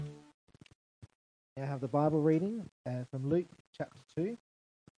Now I have the Bible reading from Luke chapter 2.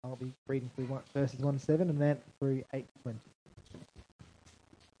 I'll be reading through verses 1 to 7 and then through 8 to 20.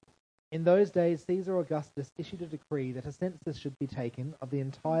 In those days, Caesar Augustus issued a decree that a census should be taken of the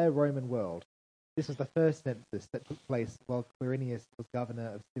entire Roman world. This was the first census that took place while Quirinius was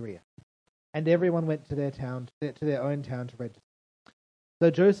governor of Syria. And everyone went to their own town to register. So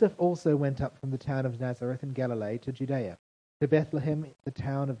Joseph also went up from the town of Nazareth in Galilee to Judea, to Bethlehem, the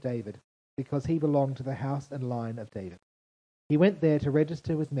town of David, because he belonged to the house and line of David. He went there to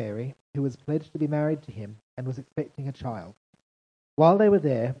register with Mary, who was pledged to be married to him and was expecting a child. While they were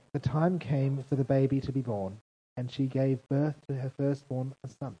there, the time came for the baby to be born, and she gave birth to her firstborn, a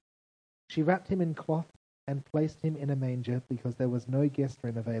son. She wrapped him in cloth and placed him in a manger because there was no guest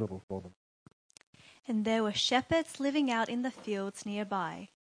room available for them. And there were shepherds living out in the fields nearby,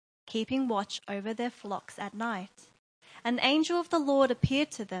 keeping watch over their flocks at night. An angel of the Lord appeared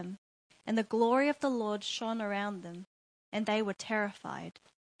to them, and the glory of the Lord shone around them, and they were terrified.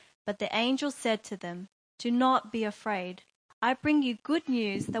 But the angel said to them, "Do not be afraid. I bring you good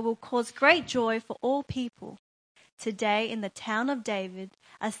news that will cause great joy for all people. Today in the town of David,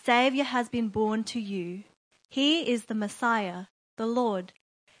 a Saviour has been born to you. He is the Messiah, the Lord.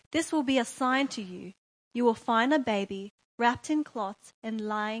 This will be a sign to you. You will find a baby wrapped in cloths and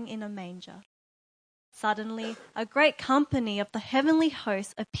lying in a manger." Suddenly, a great company of the heavenly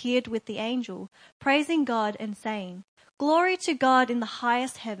host appeared with the angel, praising God and saying, "Glory to God in the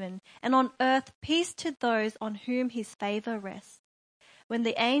highest heaven, and on earth peace to those on whom his favor rests." When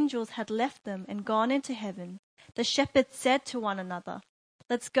the angels had left them and gone into heaven, the shepherds said to one another,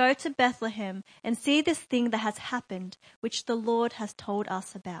 "Let's go to Bethlehem and see this thing that has happened, which the Lord has told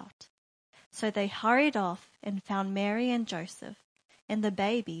us about." So they hurried off and found Mary and Joseph, and the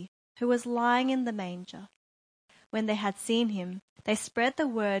baby, who was lying in the manger. When they had seen him, they spread the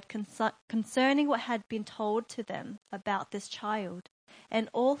word concerning what had been told to them about this child, and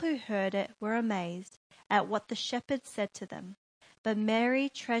all who heard it were amazed at what the shepherds said to them. But Mary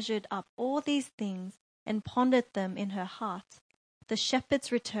treasured up all these things and pondered them in her heart. The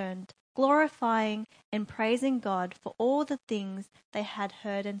shepherds returned, glorifying and praising God for all the things they had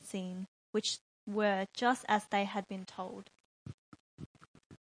heard and seen, which were just as they had been told.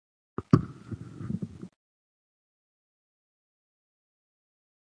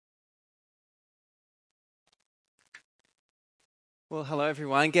 Well, hello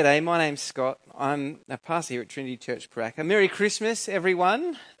everyone. G'day, my name's Scott. I'm a pastor here at Trinity Church Paraka. Merry Christmas,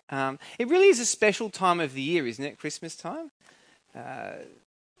 everyone. It really is a special time of the year, isn't it, Christmas time?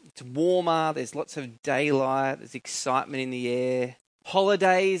 It's warmer, there's lots of daylight, there's excitement in the air.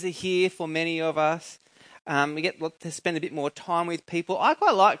 Holidays are here for many of us. We get to spend a bit more time with people. I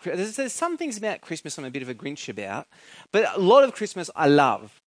quite like Christmas. There's some things about Christmas I'm a bit of a Grinch about, but a lot of Christmas I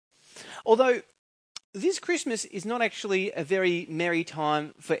love. Although this Christmas is not actually a very merry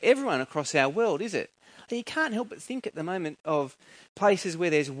time for everyone across our world, is it? You can't help but think at the moment of places where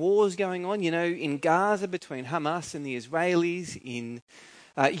there's wars going on, in Gaza between Hamas and the Israelis, in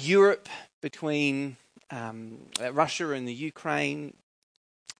Europe between Russia and the Ukraine.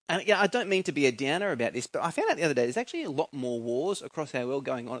 And I don't mean to be a downer about this, but I found out the other day there's actually a lot more wars across our world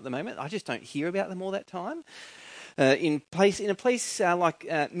going on at the moment. I just don't hear about them all that time. In a place like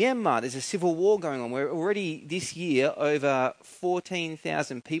Myanmar, there's a civil war going on where already this year over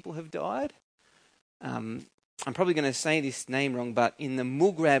 14,000 people have died. I'm probably going to say this name wrong, but in the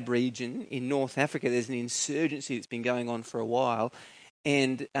Mugrab region in North Africa, there's an insurgency that's been going on for a while.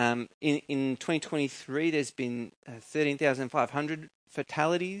 And in 2023, there's been 13,500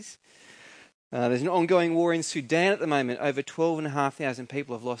 fatalities. There's an ongoing war in Sudan at the moment. Over 12,500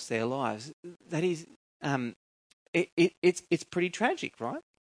 people have lost their lives. That is... It's pretty tragic, right?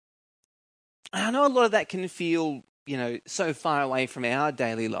 And I know a lot of that can feel, so far away from our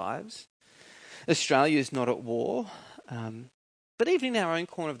daily lives. Australia is not at war, but even in our own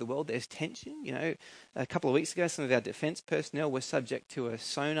corner of the world, there's tension. A couple of weeks ago, some of our defence personnel were subject to a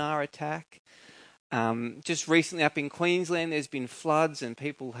sonar attack. Just recently up in Queensland, there's been floods and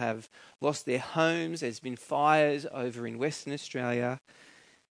people have lost their homes. There's been fires over in Western Australia.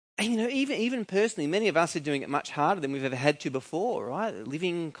 And, even personally, many of us are doing it much harder than we've ever had to before, right?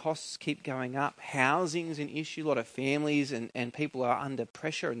 Living costs keep going up. Housing's an issue. A lot of families and people are under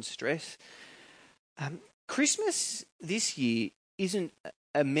pressure and stress. Christmas this year isn't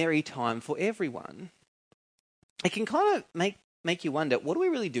a merry time for everyone. It can kind of make you wonder, what are we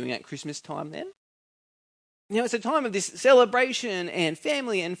really doing at Christmas time then? It's a time of this celebration and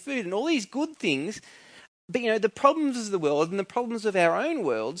family and food and all these good things. But, the problems of the world and the problems of our own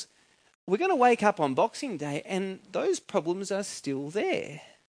worlds, we're going to wake up on Boxing Day and those problems are still there.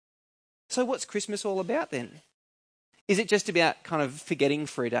 So what's Christmas all about then? Is it just about kind of forgetting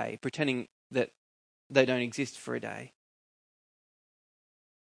for a day, pretending that they don't exist for a day?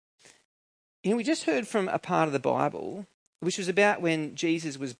 You know, we just heard from a part of the Bible which was about when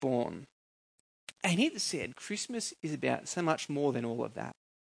Jesus was born. And it said Christmas is about so much more than all of that.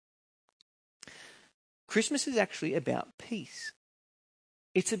 Christmas is actually about peace.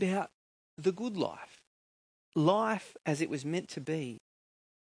 It's about the good life, life as it was meant to be,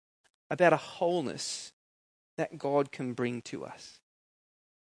 about a wholeness that God can bring to us.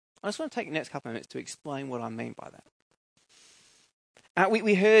 I just want to take the next couple of minutes to explain what I mean by that.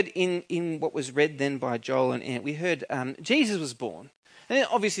 We heard in what was read then by Joel and Ant, we heard Jesus was born. And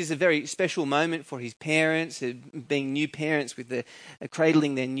obviously it's a very special moment for his parents, being new parents with the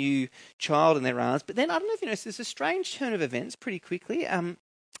cradling their new child in their arms. But then, I don't know if you noticed, there's a strange turn of events pretty quickly. In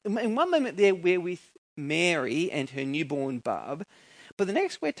one moment there, we're with Mary and her newborn bub. But the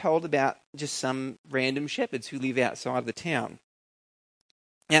next we're told about just some random shepherds who live outside the town.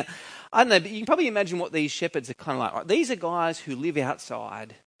 Now, I don't know, but you can probably imagine what these shepherds are kind of like. Right? These are guys who live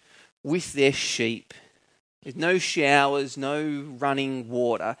outside with their sheep. There's no showers, no running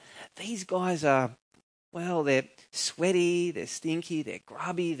water. These guys are, well, they're sweaty, they're stinky, they're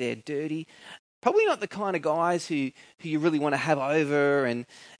grubby, they're dirty. Probably not the kind of guys who you really want to have over. And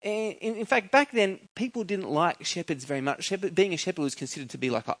in fact, back then, people didn't like shepherds very much. Being a shepherd was considered to be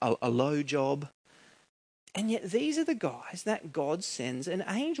like a low job. And yet these are the guys that God sends an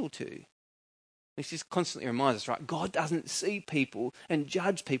angel to. This just constantly reminds us, right? God doesn't see people and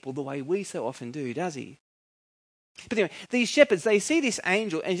judge people the way we so often do, does he? But anyway, these shepherds, they see this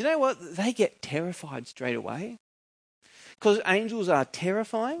angel, and you know what? They get terrified straight away. Because angels are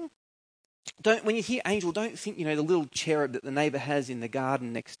terrifying. When you hear angel, don't think, the little cherub that the neighbour has in the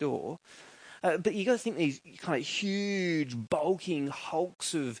garden next door. But you got to think these kind of huge, bulking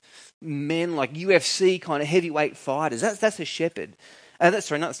hulks of men, like UFC kind of heavyweight fighters. That's a shepherd.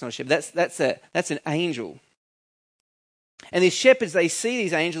 That's not a shepherd. That's an angel. And these shepherds, they see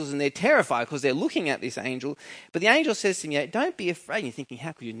these angels and they're terrified because they're looking at this angel. But the angel says to them, don't be afraid. And you're thinking,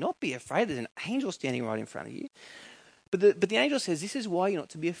 how could you not be afraid? There's an angel standing right in front of you. But the angel says, this is why you're not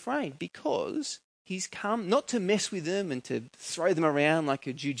to be afraid, because he's come not to mess with them and to throw them around like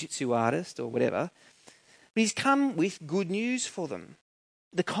a jiu-jitsu artist or whatever, but he's come with good news for them.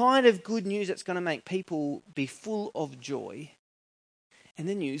 The kind of good news that's going to make people be full of joy. And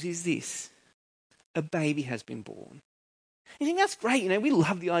the news is this: a baby has been born. You think that's great, we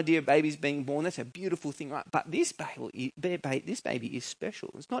love the idea of babies being born. That's a beautiful thing, right? But this baby is special.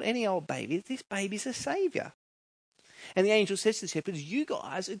 It's not any old baby. This baby's a saviour. And the angel says to the shepherds, you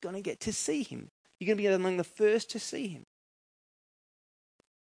guys are going to get to see him. You're going to be among the first to see him.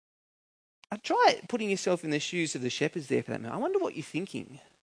 Try putting yourself in the shoes of the shepherds there for that minute. I wonder what you're thinking.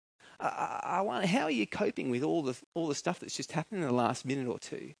 I wonder, how are you coping with all the stuff that's just happened in the last minute or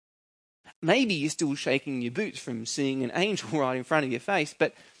two? Maybe you're still shaking your boots from seeing an angel right in front of your face,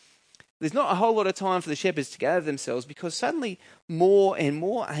 but there's not a whole lot of time for the shepherds to gather themselves, because suddenly more and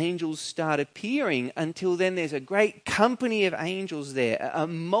more angels start appearing, until then there's a great company of angels there, a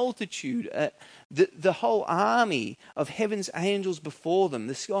multitude, the whole army of heaven's angels before them.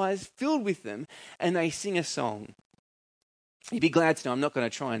 The sky is filled with them, and they sing a song. You'd be glad to know I'm not going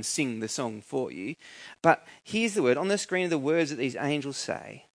to try and sing the song for you, but here's the word. On the screen are the words that these angels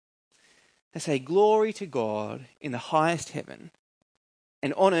say. They say, glory to God in the highest heaven,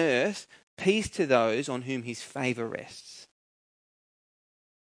 and on earth, peace to those on whom his favour rests.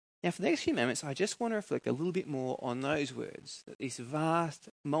 Now, for the next few moments, I just want to reflect a little bit more on those words that this vast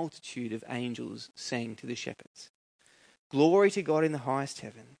multitude of angels sang to the shepherds. Glory to God in the highest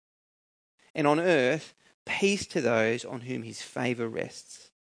heaven, and on earth, peace to those on whom his favour rests.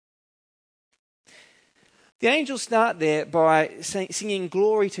 The angels start there by singing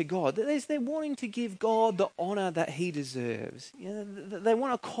glory to God. They're wanting to give God the honour that he deserves. They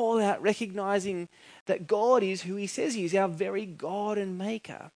want to call out, recognising that God is who he says he is, our very God and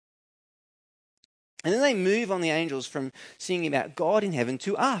maker. And then they move on, the angels, from singing about God in heaven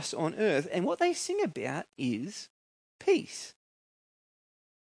to us on earth. And what they sing about is peace.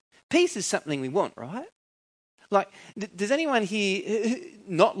 Peace is something we want, right? Like, does anyone here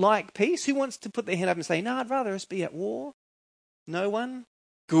not like peace? Who wants to put their hand up and say, no, I'd rather us be at war? No one?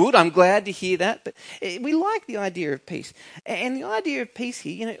 Good, I'm glad to hear that. But we like the idea of peace. And the idea of peace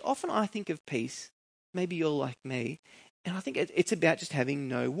here, often I think of peace, maybe you're like me, and I think it's about just having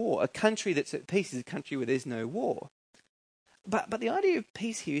no war. A country that's at peace is a country where there's no war. But the idea of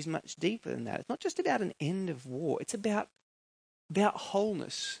peace here is much deeper than that. It's not just about an end of war. It's about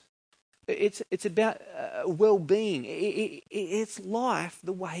wholeness. It's about well-being. It's life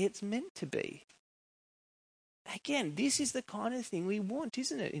the way it's meant to be. Again, this is the kind of thing we want,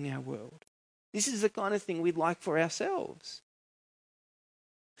 isn't it, in our world? This is the kind of thing we'd like for ourselves.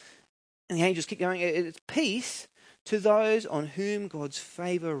 And the angels keep going, it's peace to those on whom God's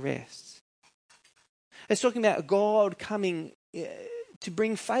favour rests. It's talking about God coming to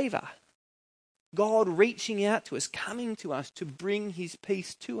bring favour. God reaching out to us, coming to us to bring his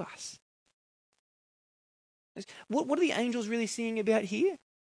peace to us. What are the angels really singing about here?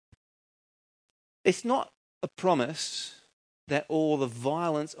 It's not a promise that all the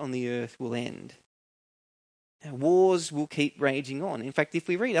violence on the earth will end. Now, wars will keep raging on. In fact, if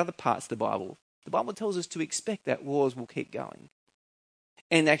we read other parts of the Bible tells us to expect that wars will keep going.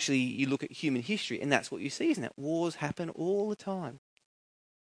 And actually, you look at human history, and that's what you see, isn't it? Wars happen all the time.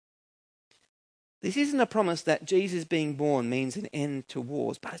 This isn't a promise that Jesus being born means an end to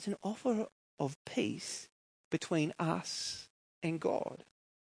wars, but it's an offer of peace between us and God,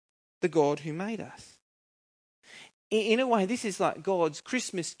 the God who made us. In a way, this is like God's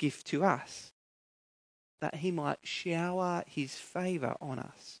Christmas gift to us, that he might shower his favour on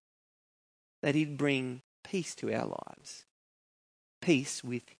us, that he'd bring peace to our lives, peace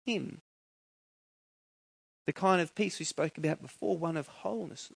with him. The kind of peace we spoke about before, one of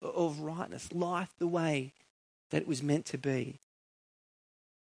wholeness, of rightness, life the way that it was meant to be.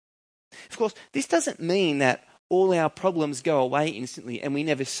 Of course, this doesn't mean that all our problems go away instantly and we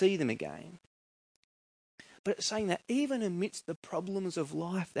never see them again. But it's saying that even amidst the problems of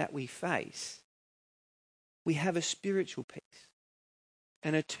life that we face, we have a spiritual peace,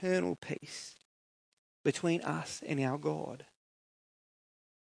 an eternal peace between us and our God.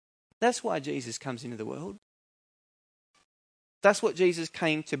 That's why Jesus comes into the world. That's what Jesus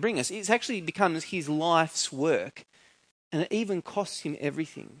came to bring us. It actually becomes his life's work, and it even costs him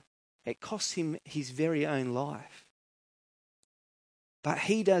everything. It costs him his very own life. But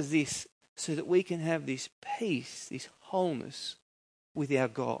he does this so that we can have this peace, this wholeness with our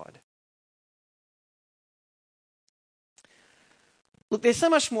God. Look, there's so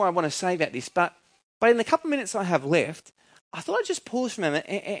much more I want to say about this, but in the couple of minutes I have left, I thought I'd just pause for a moment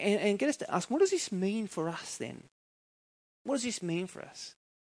and get us to ask, what does this mean for us then? What does this mean for us?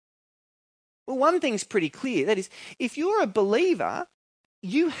 Well, one thing's pretty clear. That is, if you're a believer,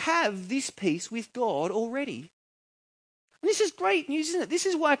 you have this peace with God already. And this is great news, isn't it? This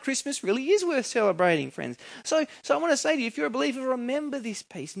is why Christmas really is worth celebrating, friends. So I want to say to you, if you're a believer, remember this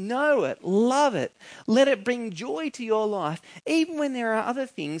peace. Know it. Love it. Let it bring joy to your life, even when there are other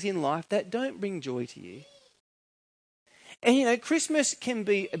things in life that don't bring joy to you. And, Christmas can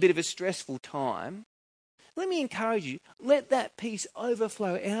be a bit of a stressful time. Let me encourage you, let that peace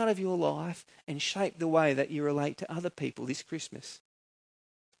overflow out of your life and shape the way that you relate to other people this Christmas.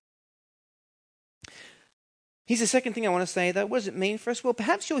 Here's the second thing I want to say, though. What does it mean for us? Well,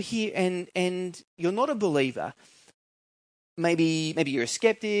 perhaps you're here and you're not a believer. Maybe you're a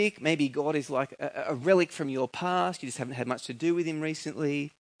skeptic. Maybe God is like a relic from your past. You just haven't had much to do with him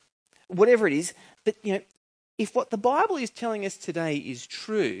recently. Whatever it is. But, if what the Bible is telling us today is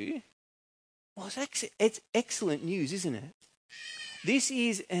true, well, it's excellent news, isn't it? This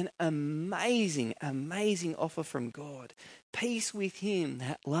is an amazing, amazing offer from God. Peace with him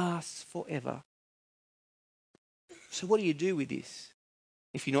that lasts forever. So what do you do with this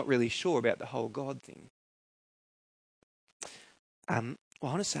if you're not really sure about the whole God thing? I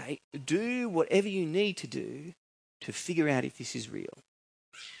want to say, do whatever you need to do to figure out if this is real.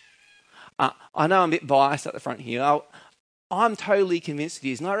 I know I'm a bit biased at the front here. I'm totally convinced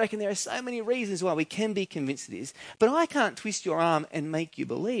it is, and I reckon there are so many reasons why we can be convinced it is, but I can't twist your arm and make you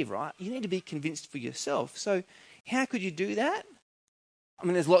believe, right? You need to be convinced for yourself. So how could you do that? I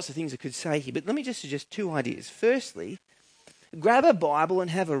mean, there's lots of things I could say here, but let me just suggest two ideas. Firstly, grab a Bible and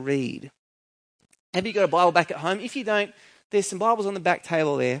have a read. Have you got a Bible back at home? If you don't, there's some Bibles on the back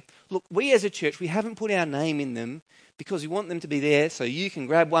table there. Look, we as a church, we haven't put our name in them because we want them to be there so you can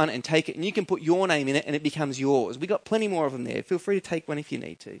grab one and take it and you can put your name in it and it becomes yours. We've got plenty more of them there. Feel free to take one if you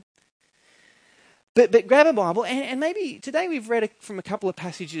need to. But grab a Bible and maybe today we've read from a couple of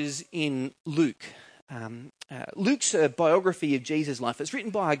passages in Luke. Luke's a biography of Jesus' life. It's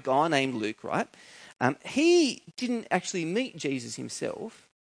written by a guy named Luke, right? He didn't actually meet Jesus himself.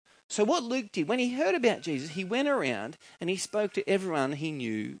 So what Luke did, when he heard about Jesus, he went around and he spoke to everyone he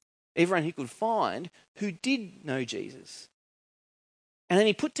knew, everyone he could find who did know Jesus. And then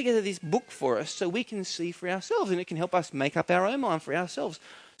he put together this book for us so we can see for ourselves and it can help us make up our own mind for ourselves.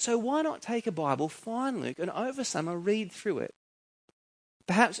 So why not take a Bible, find Luke, and over summer read through it?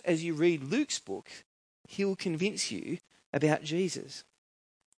 Perhaps as you read Luke's book, he'll convince you about Jesus.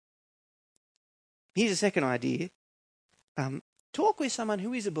 Here's a second idea. Talk with someone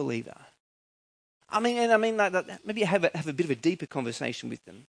who is a believer. Maybe have a bit of a deeper conversation with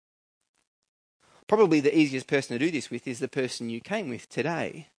them. Probably the easiest person to do this with is the person you came with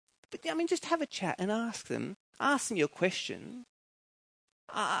today. But just have a chat and ask them your question.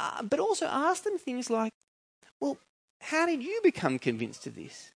 But also ask them things like, well, how did you become convinced of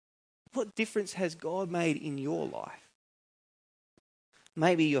this? What difference has God made in your life?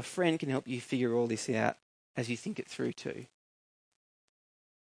 Maybe your friend can help you figure all this out as you think it through too.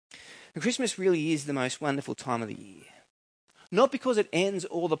 And Christmas really is the most wonderful time of the year. Not because it ends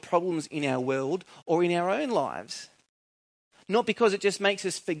all the problems in our world or in our own lives. Not because it just makes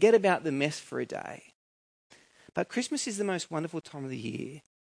us forget about the mess for a day. But Christmas is the most wonderful time of the year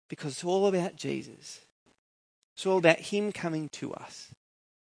because it's all about Jesus. It's all about him coming to us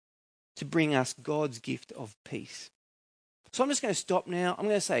to bring us God's gift of peace. So I'm just going to stop now. I'm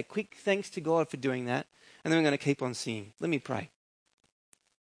going to say a quick thanks to God for doing that, and then we're going to keep on singing. Let me pray.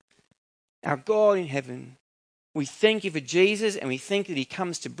 Our God in heaven, we thank you for Jesus, and we thank that he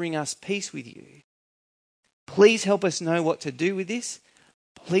comes to bring us peace with you. Please help us know what to do with this.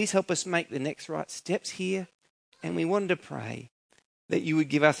 Please help us make the next right steps here. And we wanted to pray that you would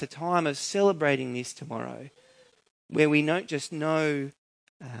give us a time of celebrating this tomorrow, where we don't just know,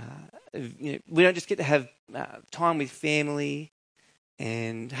 we don't just get to have time with family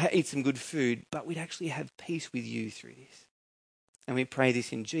and eat some good food, but we'd actually have peace with you through this. And we pray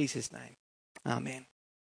this in Jesus' name. Amen.